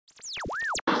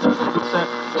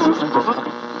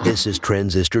This is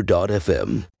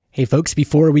Transistor.fm. Hey folks,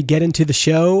 before we get into the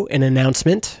show, an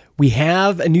announcement. We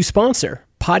have a new sponsor,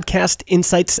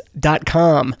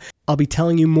 podcastinsights.com. I'll be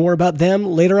telling you more about them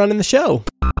later on in the show.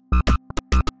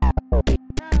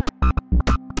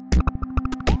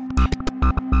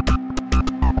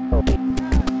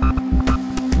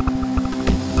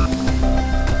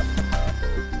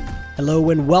 Hello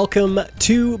and welcome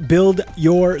to Build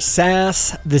Your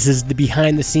SaaS. This is the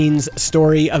behind-the-scenes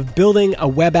story of building a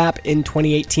web app in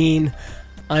 2018.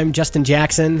 I'm Justin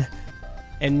Jackson,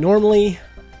 and normally,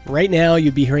 right now,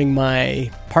 you'd be hearing my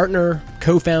partner,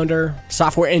 co-founder,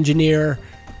 software engineer,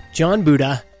 John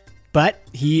Buda, but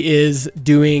he is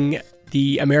doing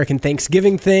the American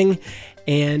Thanksgiving thing,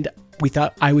 and we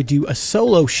thought I would do a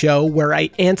solo show where I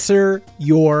answer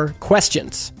your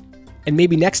questions. And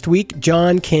maybe next week,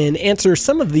 John can answer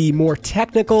some of the more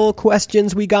technical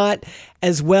questions we got,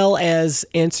 as well as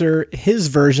answer his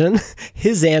version,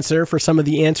 his answer for some of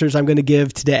the answers I'm going to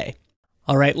give today.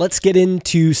 All right, let's get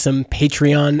into some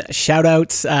Patreon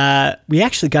shout-outs. We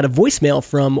actually got a voicemail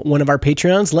from one of our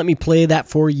Patreons. Let me play that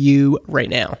for you right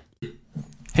now.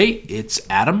 Hey, it's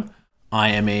Adam. I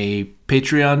am a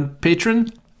Patreon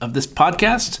patron of this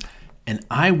podcast, and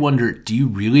I wonder, do you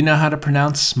really know how to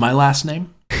pronounce my last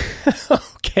name?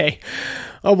 Okay.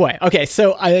 Oh boy. Okay,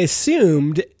 so I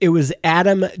assumed it was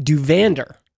Adam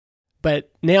Duvander, but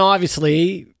now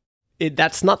obviously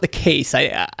that's not the case.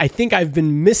 I think I've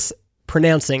been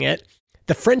mispronouncing it.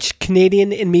 The French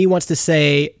Canadian in me wants to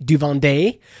say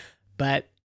Duvande, but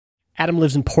Adam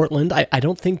lives in Portland. I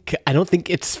don't think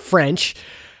it's French.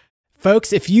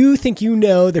 Folks, if you think you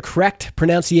know the correct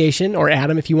pronunciation, or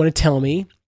Adam, if you want to tell me,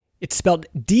 it's spelled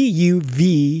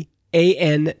Duvander.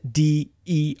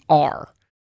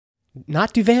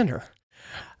 Not Duvander.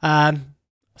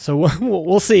 So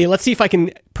we'll see. Let's see if I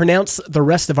can pronounce the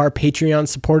rest of our Patreon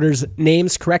supporters'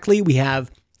 names correctly. We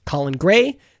have Colin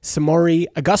Gray, Samori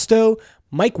Augusto,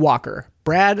 Mike Walker,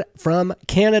 Brad from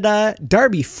Canada,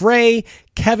 Darby Frey,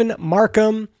 Kevin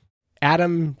Markham,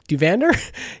 Adam Duvander,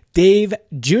 Dave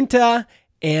Junta,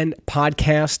 and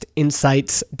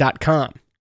podcastinsights.com.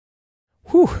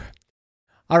 Whew.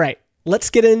 All right.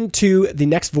 Let's get into the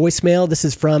next voicemail. This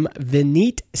is from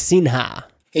Vineet Sinha.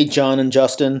 Hey, John and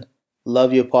Justin.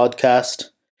 Love your podcast. It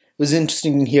was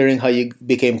interesting hearing how you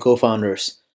became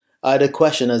co-founders. I had a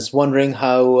question. I was wondering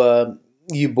how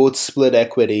you both split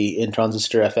equity in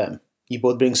Transistor FM. You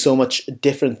both bring so much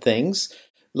different things,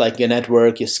 like your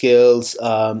network, your skills,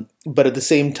 but at the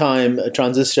same time,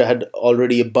 Transistor had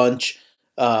already a bunch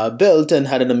built and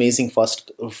had an amazing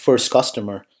first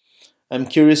customer. I'm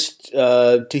curious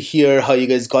to hear how you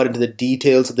guys got into the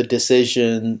details of the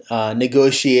decision,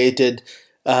 negotiated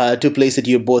to a place that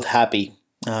you're both happy.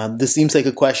 This seems like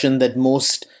a question that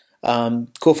most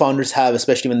co-founders have,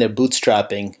 especially when they're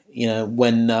bootstrapping. You know,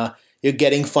 when you're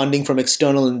getting funding from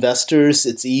external investors,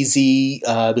 it's easy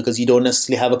because you don't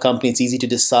necessarily have a company. It's easy to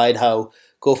decide how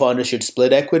co-founders should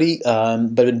split equity.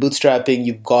 But in bootstrapping,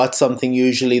 you've got something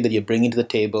usually that you're bringing to the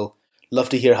table. Love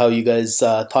to hear how you guys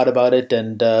thought about it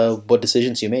and what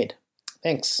decisions you made.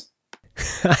 Thanks.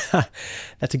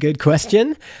 That's a good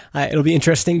question. It'll be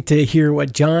interesting to hear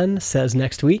what John says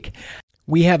next week.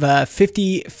 We have a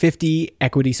 50-50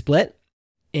 equity split,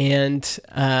 and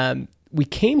we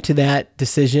came to that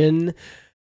decision,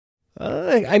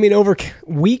 over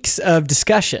weeks of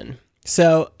discussion.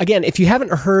 So again, if you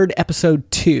haven't heard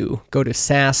episode 2, go to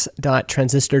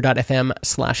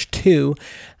saas.transistor.fm/2.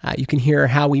 You can hear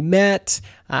how we met,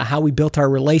 how we built our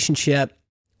relationship.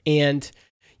 And,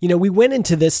 we went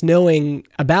into this knowing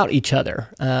about each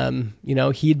other.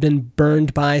 He'd been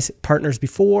burned by partners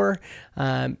before,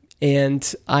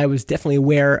 and I was definitely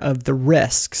aware of the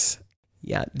risks.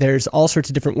 Yeah, there's all sorts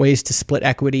of different ways to split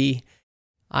equity.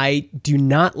 I do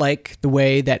not like the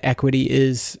way that equity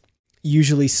is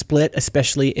usually split,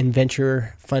 especially in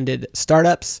venture-funded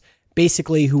startups.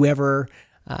 Basically, whoever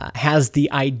has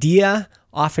the idea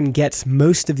often gets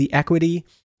most of the equity.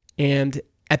 And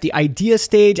at the idea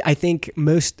stage, I think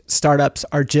most startups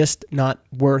are just not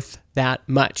worth that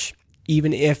much.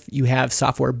 Even if you have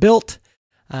software built,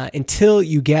 until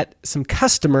you get some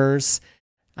customers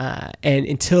and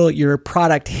until your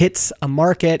product hits a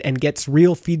market and gets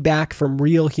real feedback from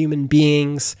real human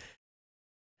beings,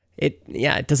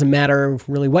 it doesn't matter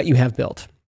really what you have built.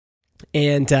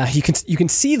 And you can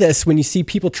see this when you see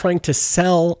people trying to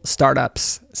sell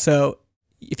startups. So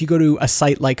if you go to a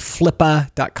site like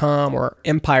Flippa.com or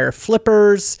Empire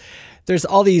Flippers, there's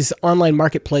all these online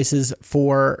marketplaces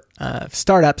for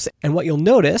startups. And what you'll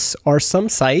notice are some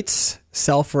sites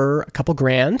sell for a couple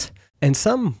grand, and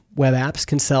some web apps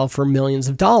can sell for millions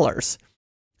of dollars.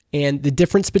 And the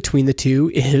difference between the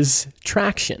two is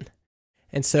traction.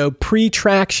 And so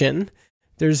pre-traction,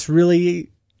 there's really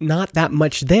not that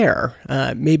much there.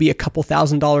 Maybe a couple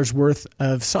 $1,000s worth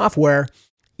of software,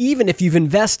 even if you've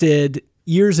invested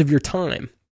years of your time.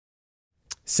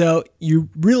 So you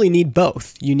really need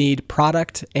both. You need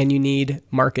product and you need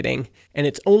marketing. And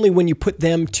it's only when you put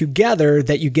them together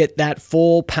that you get that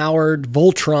full-powered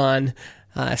Voltron,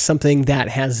 something that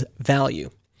has value.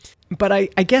 But I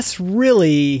guess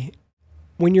really,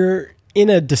 when you're in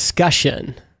a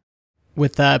discussion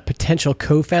with a potential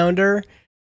co-founder,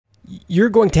 you're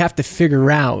going to have to figure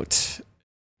out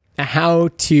how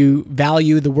to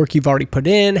value the work you've already put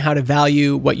in, how to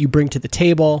value what you bring to the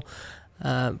table.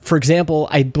 For example,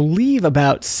 I believe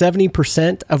about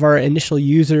 70% of our initial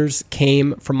users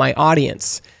came from my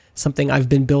audience, something I've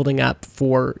been building up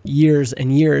for years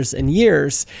and years and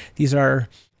years. These are,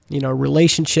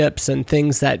 relationships and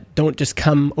things that don't just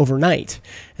come overnight.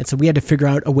 And so we had to figure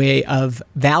out a way of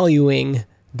valuing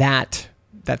that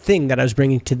thing that I was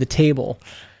bringing to the table.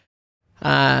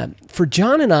 For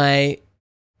John and I,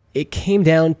 it came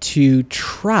down to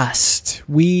trust.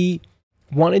 We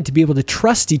wanted to be able to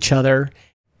trust each other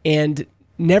and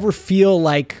never feel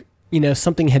like,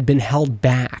 something had been held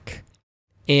back.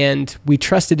 And we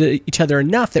trusted each other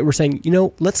enough that we're saying,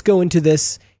 let's go into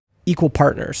this equal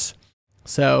partners.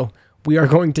 So we are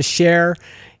going to share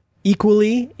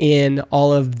equally in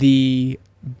all of the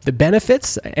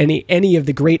benefits, any of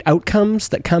the great outcomes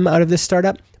that come out of this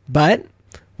startup, but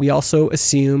we also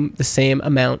assume the same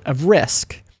amount of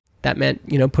risk. That meant,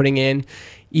 putting in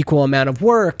equal amount of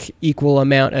work, equal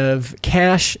amount of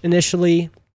cash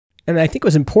initially. And I think it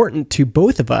was important to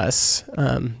both of us,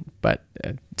 but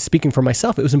speaking for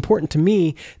myself, it was important to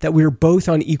me that we were both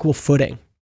on equal footing.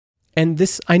 And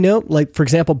this, I know, like, for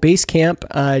example,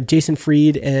 Basecamp, Jason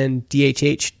Fried and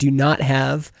DHH do not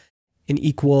have an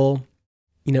equal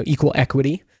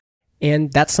equity.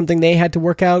 And that's something they had to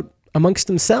work out amongst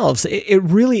themselves. It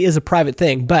really is a private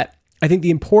thing. But I think the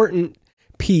important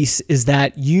piece is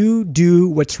that you do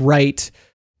what's right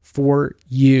for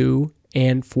you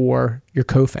and for your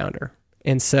co-founder.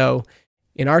 And so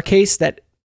in our case, that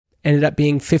ended up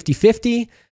being 50-50.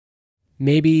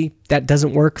 Maybe that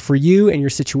doesn't work for you and your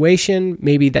situation.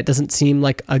 Maybe that doesn't seem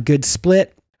like a good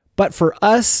split. But for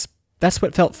us, that's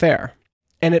what felt fair.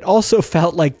 And it also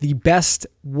felt like the best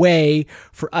way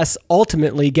for us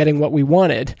ultimately getting what we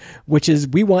wanted, which is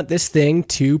we want this thing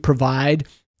to provide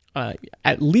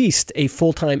at least a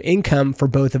full-time income for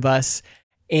both of us.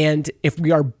 And if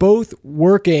we are both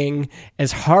working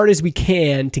as hard as we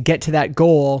can to get to that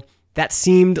goal, that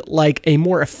seemed like a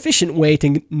more efficient way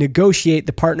to negotiate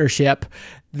the partnership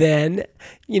than,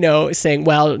 saying,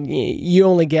 well, you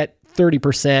only get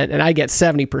 30% and I get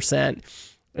 70%.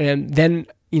 And then,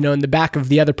 in the back of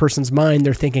the other person's mind,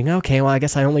 they're thinking, okay, well, I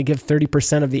guess I only give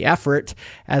 30% of the effort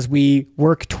as we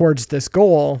work towards this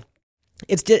goal.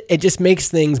 It just makes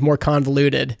things more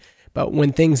convoluted. But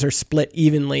when things are split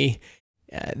evenly,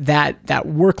 that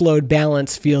workload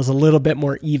balance feels a little bit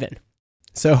more even.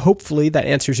 So hopefully that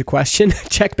answers your question.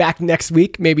 Check back next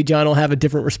week. Maybe John will have a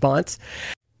different response.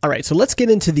 All right, so let's get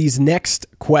into these next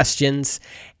questions.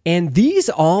 And these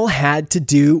all had to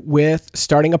do with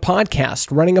starting a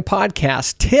podcast, running a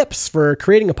podcast, tips for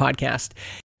creating a podcast.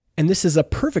 And this is a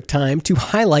perfect time to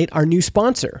highlight our new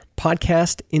sponsor,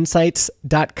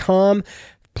 podcastinsights.com.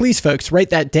 Please, folks, write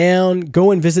that down.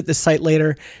 Go and visit the site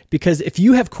later, because if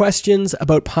you have questions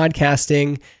about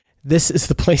podcasting, this is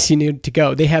the place you need to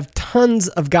go. They have tons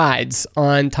of guides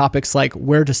on topics like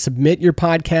where to submit your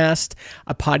podcast,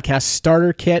 a podcast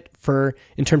starter kit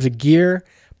in terms of gear,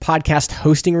 podcast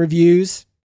hosting reviews.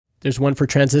 There's one for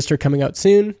Transistor coming out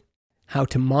soon. How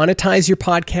to monetize your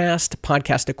podcast,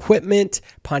 podcast equipment,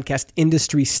 podcast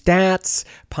industry stats,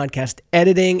 podcast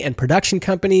editing and production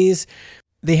companies.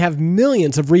 They have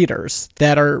millions of readers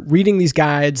that are reading these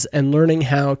guides and learning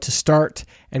how to start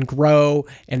and grow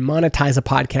and monetize a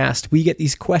podcast. We get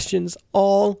these questions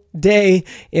all day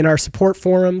in our support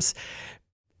forums.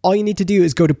 All you need to do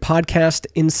is go to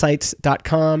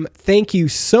podcastinsights.com. Thank you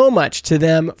so much to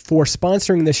them for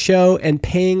sponsoring the show and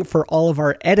paying for all of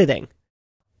our editing.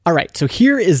 All right, so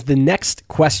here is the next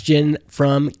question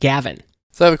from Gavin.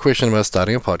 So I have a question about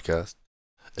starting a podcast.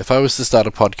 If I was to start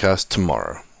a podcast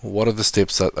tomorrow, what are the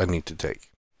steps that I need to take?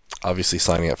 Obviously,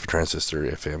 signing up for Transistor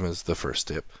FM is the first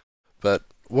step. But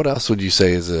what else would you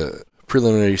say is a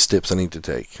preliminary steps I need to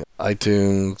take?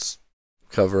 iTunes,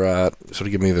 cover art, sort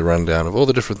of give me the rundown of all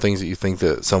the different things that you think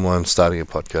that someone starting a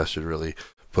podcast should really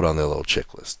put on their little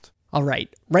checklist. All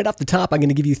right. Right off the top, I'm going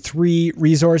to give you 3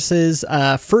 resources.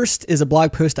 First is a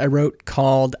blog post I wrote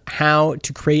called How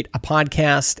to Create a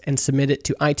Podcast and Submit It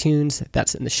to iTunes.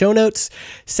 That's in the show notes.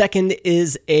 Second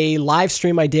is a live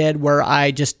stream I did where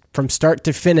I just, from start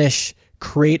to finish,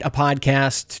 create a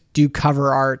podcast, do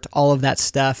cover art, all of that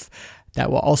stuff. That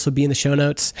will also be in the show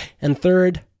notes. And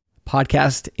third,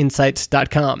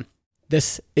 podcastinsights.com.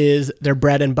 This is their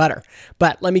bread and butter.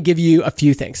 But let me give you a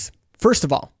few things. First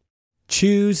of all,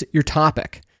 choose your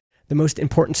topic. The most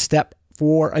important step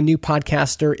for a new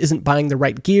podcaster isn't buying the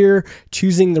right gear,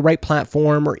 choosing the right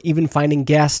platform, or even finding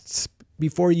guests.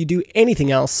 Before you do anything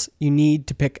else, you need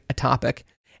to pick a topic.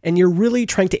 And you're really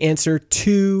trying to answer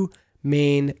 2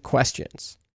 main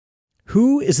questions.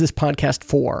 Who is this podcast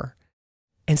for?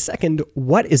 And second,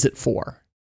 what is it for?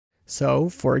 So,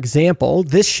 for example,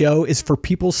 this show is for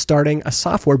people starting a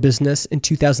software business in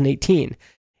 2018.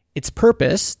 Its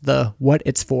purpose, the what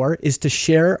it's for, is to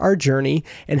share our journey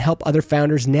and help other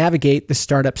founders navigate the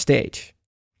startup stage.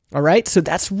 All right, so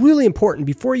that's really important.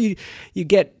 Before you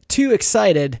get too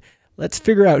excited, let's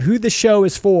figure out who the show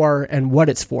is for and what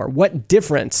it's for. What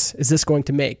difference is this going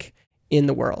to make in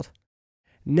the world?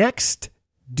 Next,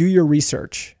 do your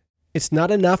research. It's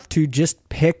not enough to just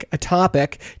pick a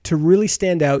topic. To really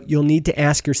stand out, you'll need to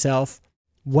ask yourself,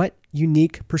 what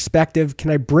unique perspective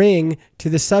can I bring to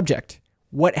the subject?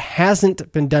 What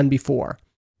hasn't been done before?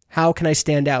 How can I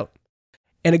stand out?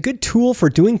 And a good tool for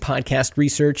doing podcast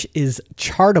research is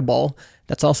Chartable.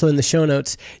 That's also in the show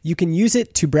notes. You can use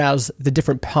it to browse the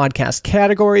different podcast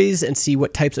categories and see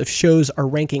what types of shows are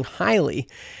ranking highly.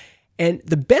 And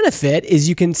the benefit is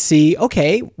you can see,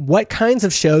 okay, what kinds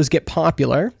of shows get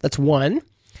popular? That's one.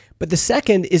 But the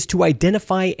second is to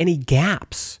identify any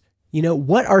gaps. You know,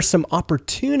 what are some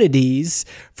opportunities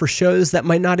for shows that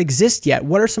might not exist yet?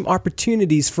 What are some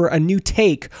opportunities for a new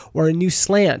take or a new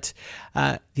slant?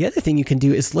 The other thing you can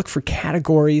do is look for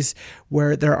categories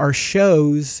where there are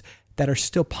shows that are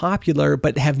still popular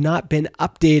but have not been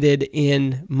updated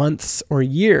in months or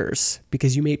years,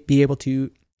 because you may be able to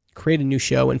create a new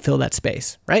show and fill that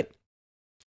space, right?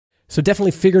 So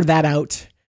definitely figure that out.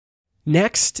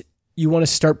 Next, you want to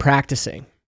start practicing.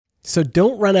 So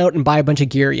don't run out and buy a bunch of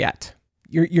gear yet.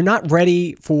 You're not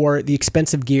ready for the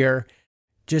expensive gear.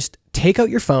 Just take out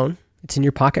your phone. It's in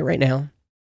your pocket right now.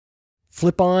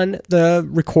 Flip on the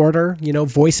recorder,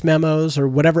 voice memos or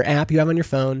whatever app you have on your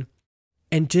phone,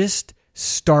 and just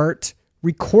start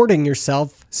recording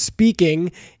yourself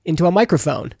speaking into a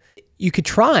microphone. You could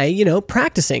try,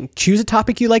 practicing. Choose a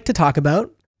topic you like to talk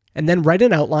about, and then write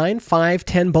an outline,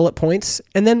 5-10 bullet points,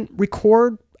 and then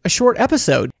record a short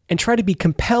episode and try to be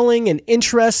compelling and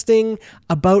interesting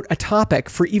about a topic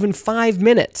for even 5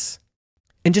 minutes.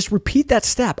 And just repeat that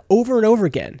step over and over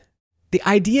again. The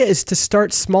idea is to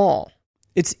start small.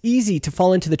 It's easy to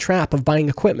fall into the trap of buying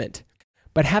equipment,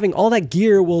 but having all that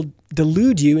gear will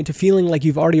delude you into feeling like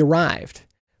you've already arrived.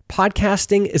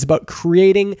 Podcasting is about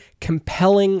creating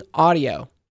compelling audio.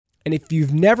 And if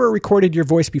you've never recorded your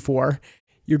voice before,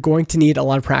 you're going to need a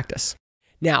lot of practice.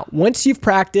 Now, once you've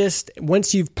practiced,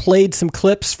 once you've played some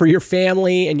clips for your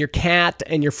family and your cat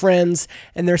and your friends,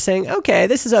 and they're saying, okay,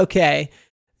 this is okay,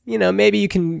 maybe you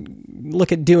can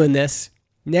look at doing this.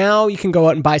 Now you can go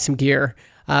out and buy some gear.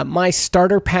 My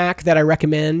starter pack that I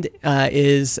recommend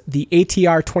is the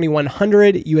ATR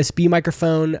 2100 USB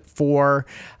microphone for,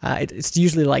 it's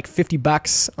usually like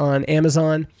 $50 on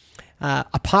Amazon.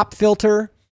 A pop filter,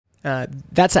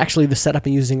 that's actually the setup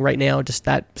I'm using right now, just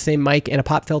that same mic and a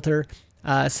pop filter.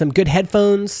 Some good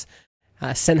headphones,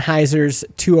 Sennheiser's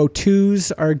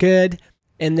 202s are good,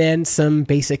 and then some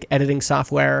basic editing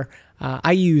software.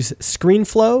 I use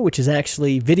ScreenFlow, which is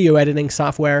actually video editing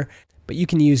software, but you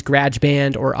can use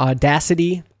GarageBand or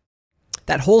Audacity.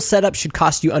 That whole setup should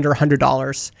cost you under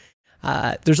 $100.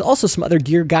 There's also some other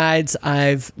gear guides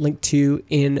I've linked to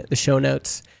in the show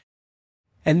notes.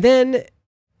 And then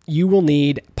you will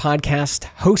need podcast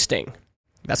hosting.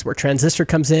 That's where Transistor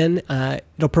comes in.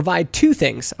 It'll provide 2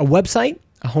 things: a website,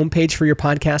 a homepage for your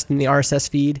podcast in the RSS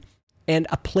feed, and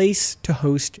a place to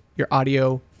host your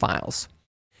audio files.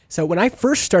 So when I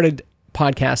first started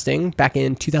podcasting back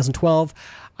in 2012,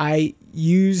 I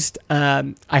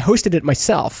hosted it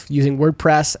myself using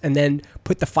WordPress and then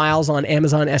put the files on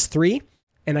Amazon S3,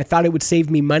 and I thought it would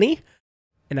save me money,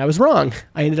 and I was wrong.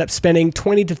 I ended up spending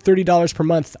 $20 to $30 per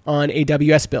month on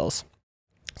AWS bills.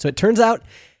 So it turns out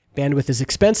bandwidth is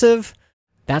expensive.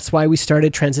 That's why we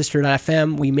started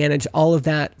Transistor.fm. We manage all of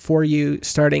that for you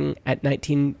starting at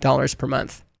 $19 per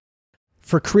month.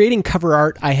 For creating cover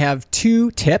art, I have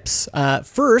 2 tips.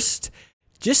 First,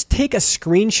 just take a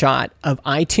screenshot of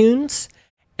iTunes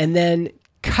and then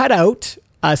cut out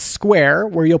a square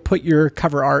where you'll put your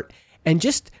cover art and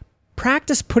just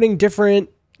practice putting different,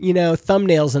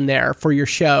 thumbnails in there for your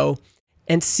show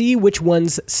and see which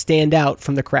ones stand out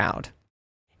from the crowd.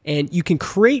 And you can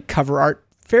create cover art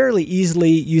fairly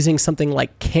easily using something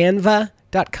like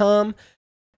canva.com.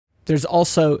 There's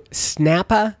also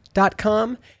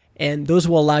snappa.com, and those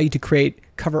will allow you to create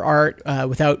cover art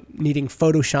without needing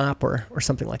Photoshop or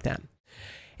something like that.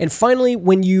 And finally,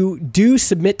 when you do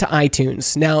submit to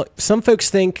iTunes, now some folks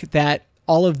think that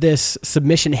all of this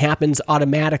submission happens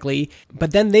automatically,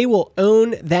 but then they will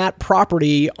own that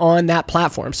property on that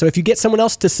platform. So if you get someone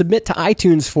else to submit to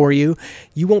iTunes for you,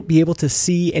 you won't be able to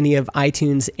see any of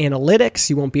iTunes analytics.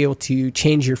 You won't be able to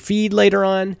change your feed later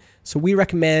on. So we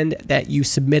recommend that you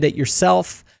submit it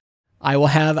yourself. I will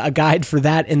have a guide for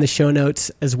that in the show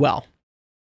notes as well.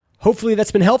 Hopefully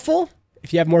that's been helpful.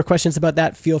 If you have more questions about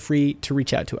that, feel free to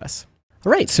reach out to us.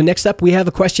 All right, so next up we have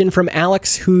a question from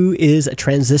Alex, who is a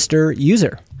Transistor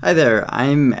user. Hi there,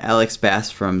 I'm Alex Bass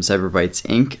from Cyberbytes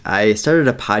Inc. I started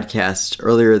a podcast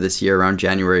earlier this year around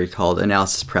January called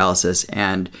Analysis Paralysis,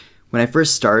 and when I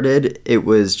first started, it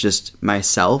was just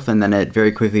myself, and then it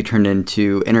very quickly turned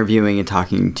into interviewing and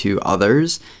talking to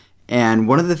others. And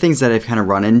one of the things that I've kind of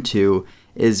run into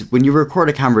is when you record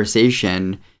a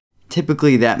conversation,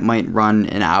 typically that might run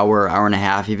an hour, hour and a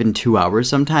half, even 2 hours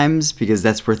sometimes, because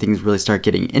that's where things really start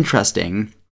getting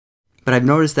interesting. But I've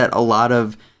noticed that a lot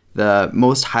of the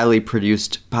most highly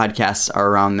produced podcasts are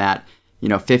around that,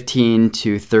 15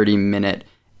 to 30 minute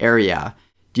area.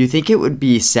 Do you think it would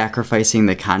be sacrificing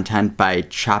the content by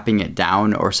chopping it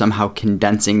down or somehow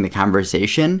condensing the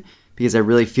conversation? Because I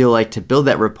really feel like to build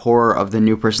that rapport of the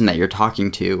new person that you're talking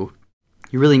to,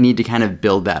 you really need to kind of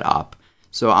build that up.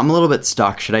 So I'm a little bit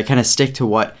stuck. Should I kind of stick to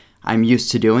what I'm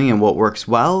used to doing and what works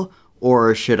well?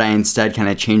 Or should I instead kind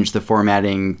of change the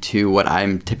formatting to what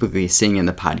I'm typically seeing in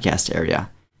the podcast area?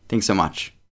 Thanks so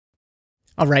much.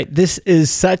 All right, this is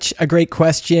such a great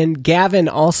question. Gavin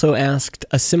also asked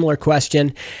a similar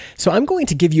question. So I'm going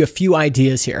to give you a few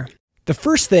ideas here. The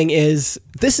first thing is,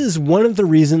 this is one of the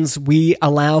reasons we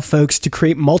allow folks to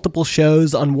create multiple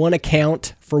shows on one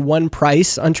account for one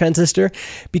price on Transistor,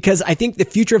 because I think the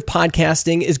future of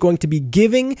podcasting is going to be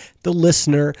giving the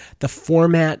listener the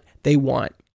format they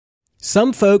want.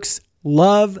 Some folks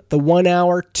love the 1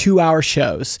 hour, 2 hour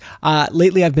shows.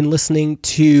 Lately, I've been listening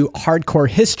to Hardcore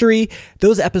History.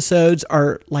 Those episodes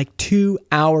are like 2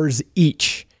 hours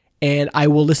each, and I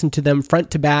will listen to them front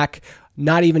to back,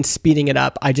 not even speeding it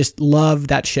up. I just love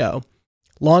that show.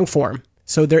 Long form.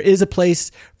 So there is a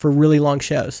place for really long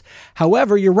shows.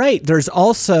 However, you're right. There's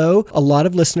also a lot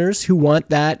of listeners who want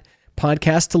that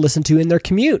podcast to listen to in their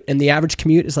commute. And the average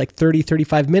commute is like 30,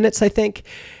 35 minutes, I think.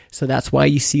 So that's why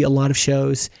you see a lot of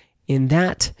shows in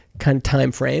that kind of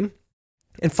time frame.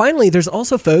 And finally, there's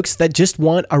also folks that just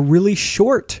want a really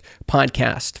short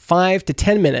podcast, 5 to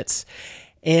 10 minutes.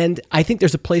 And I think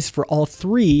there's a place for all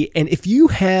three. And if you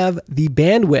have the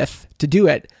bandwidth to do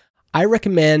it, I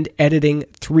recommend editing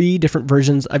 3 different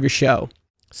versions of your show.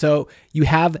 So you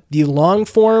have the long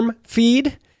form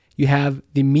feed, you have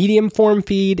the medium form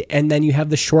feed, and then you have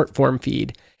the short form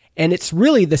feed. And it's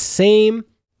really the same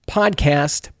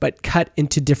podcast, but cut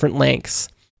into different lengths.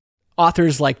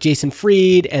 Authors like Jason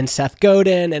Fried and Seth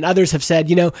Godin and others have said,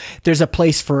 there's a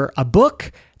place for a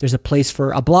book, there's a place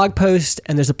for a blog post,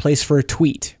 and there's a place for a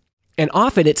tweet. And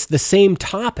often it's the same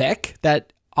topic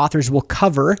that authors will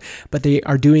cover, but they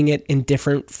are doing it in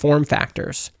different form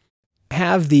factors.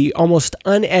 Have the almost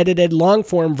unedited long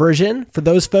form version for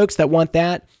those folks that want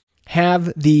that.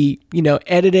 Have the,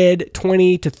 edited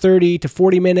 20 to 30 to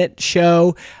 40 minute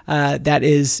show that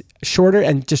is shorter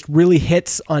and just really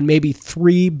hits on maybe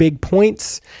 3 big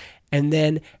points. And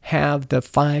then have the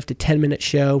 5 to 10 minute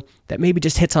show that maybe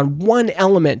just hits on one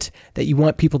element that you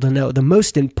want people to know, the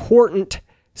most important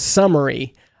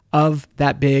summary of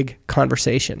that big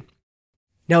conversation.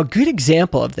 Now, a good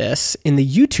example of this in the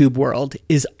YouTube world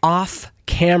is Off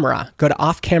Camera. Go to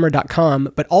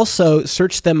offcamera.com, but also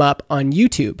search them up on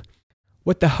YouTube.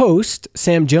 What the host,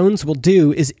 Sam Jones, will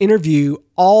do is interview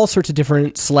all sorts of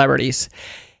different celebrities.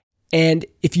 And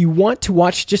if you want to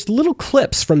watch just little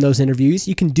clips from those interviews,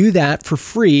 you can do that for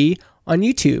free on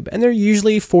YouTube. And they're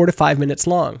usually 4 to 5 minutes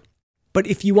long. But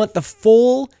if you want the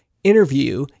full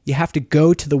interview, you have to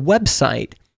go to the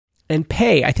website and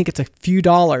pay. I think it's a few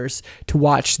dollars to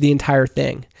watch the entire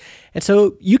thing. And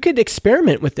so you could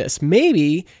experiment with this.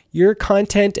 Maybe your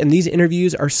content and these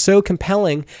interviews are so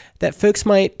compelling that folks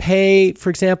might pay, for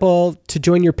example, to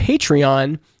join your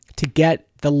Patreon to get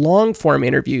the long form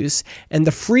interviews, and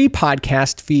the free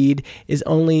podcast feed is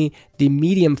only the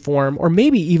medium form, or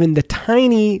maybe even the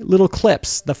tiny little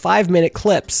clips, the 5-minute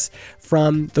clips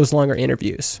from those longer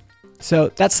interviews. So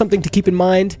that's something to keep in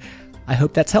mind. I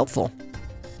hope that's helpful.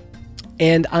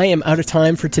 And I am out of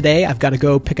time for today. I've got to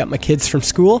go pick up my kids from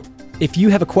school. If you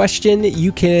have a question,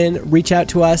 you can reach out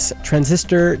to us,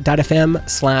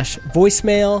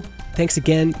 transistor.fm/voicemail. Thanks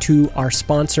again to our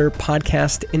sponsor,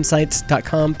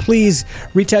 podcastinsights.com. Please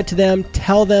reach out to them.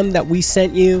 Tell them that we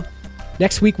sent you.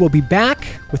 Next week, we'll be back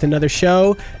with another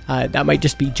show. That might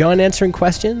just be John answering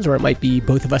questions, or it might be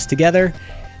both of us together.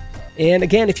 And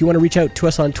again, if you want to reach out to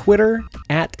us on Twitter,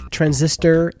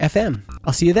 @TransistorFM.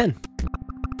 I'll see you then.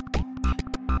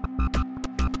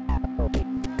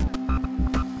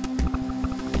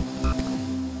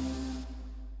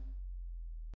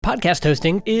 Podcast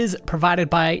hosting is provided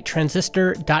by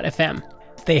Transistor.fm.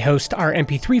 They host our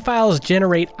MP3 files,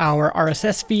 generate our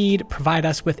RSS feed, provide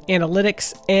us with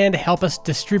analytics, and help us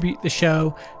distribute the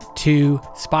show to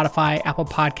Spotify, Apple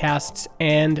Podcasts,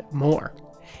 and more.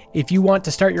 If you want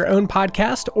to start your own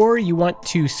podcast or you want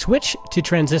to switch to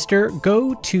Transistor,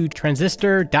 go to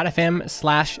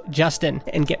transistor.fm/Justin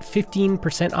and get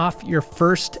 15% off your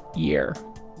first year.